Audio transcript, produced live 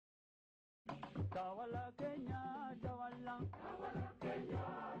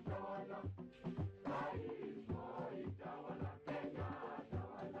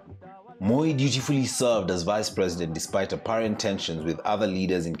Moi dutifully served as vice president despite apparent tensions with other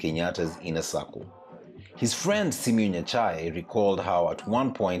leaders in Kenyatta's inner circle. His friend Simeon Nyachae recalled how at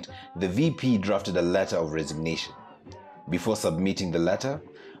one point the VP drafted a letter of resignation. Before submitting the letter,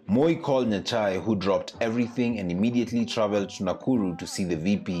 Moi called Nyachae, who dropped everything and immediately traveled to Nakuru to see the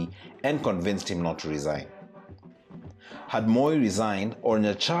VP and convinced him not to resign. Had Moi resigned or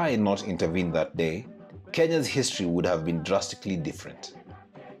Nyachae not intervened that day, Kenya's history would have been drastically different.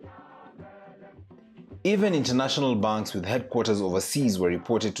 Even international banks with headquarters overseas were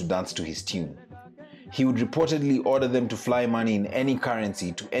reported to dance to his tune. He would reportedly order them to fly money in any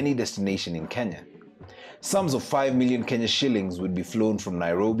currency to any destination in Kenya. Sums of 5 million Kenya shillings would be flown from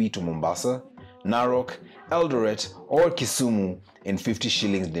Nairobi to Mombasa, Narok, Eldoret, or Kisumu in 50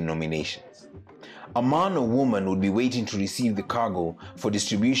 shillings denominations. A man or woman would be waiting to receive the cargo for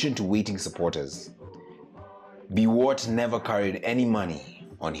distribution to waiting supporters. Biwott never carried any money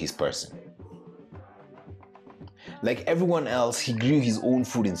on his person. Like everyone else, he grew his own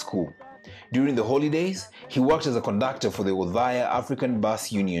food in school. During the holidays, he worked as a conductor for the Othaya African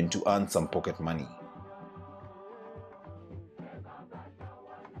Bus Union to earn some pocket money.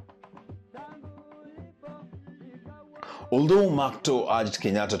 Although Makto urged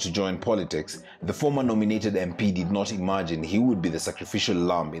Kenyatta to join politics, the former nominated MP did not imagine he would be the sacrificial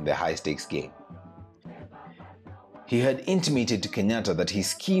lamb in the high-stakes game. He had intimated to Kenyatta that his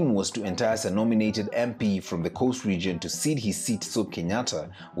scheme was to entice a nominated MP from the coast region to cede his seat so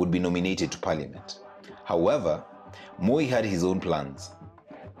Kenyatta would be nominated to parliament. However, Moi had his own plans.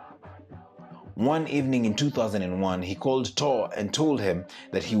 One evening in 2001, he called Tor and told him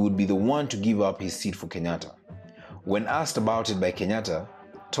that he would be the one to give up his seat for Kenyatta. When asked about it by Kenyatta,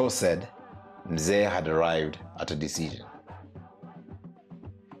 Tor said Mzee had arrived at a decision.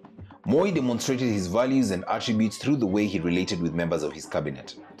 Moi demonstrated his values and attributes through the way he related with members of his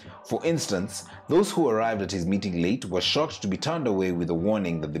cabinet. For instance, those who arrived at his meeting late were shocked to be turned away with a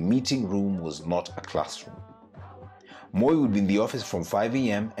warning that the meeting room was not a classroom. Moi would be in the office from 5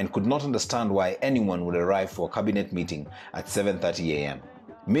 a.m. and could not understand why anyone would arrive for a cabinet meeting at 7:30 a.m.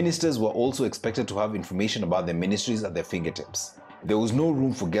 Ministers were also expected to have information about their ministries at their fingertips. There was no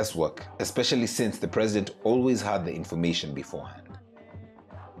room for guesswork, especially since the president always had the information beforehand.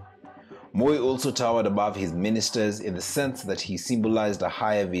 Moi also towered above his ministers in the sense that he symbolized a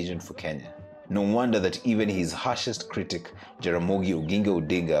higher vision for Kenya. No wonder that even his harshest critic, Jaramogi Oginga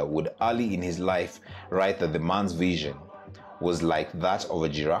Odinga, would early in his life write that the man's vision was like that of a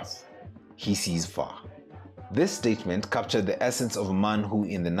giraffe. He sees far. This statement captured the essence of a man who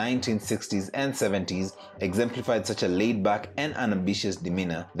in the 1960s and 70s exemplified such a laid-back and unambitious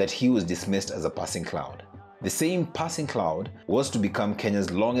demeanor that he was dismissed as a passing cloud. The same passing cloud was to become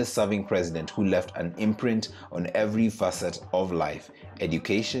Kenya's longest-serving president who left an imprint on every facet of life: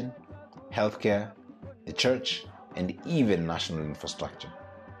 education, healthcare, the church, and even national infrastructure.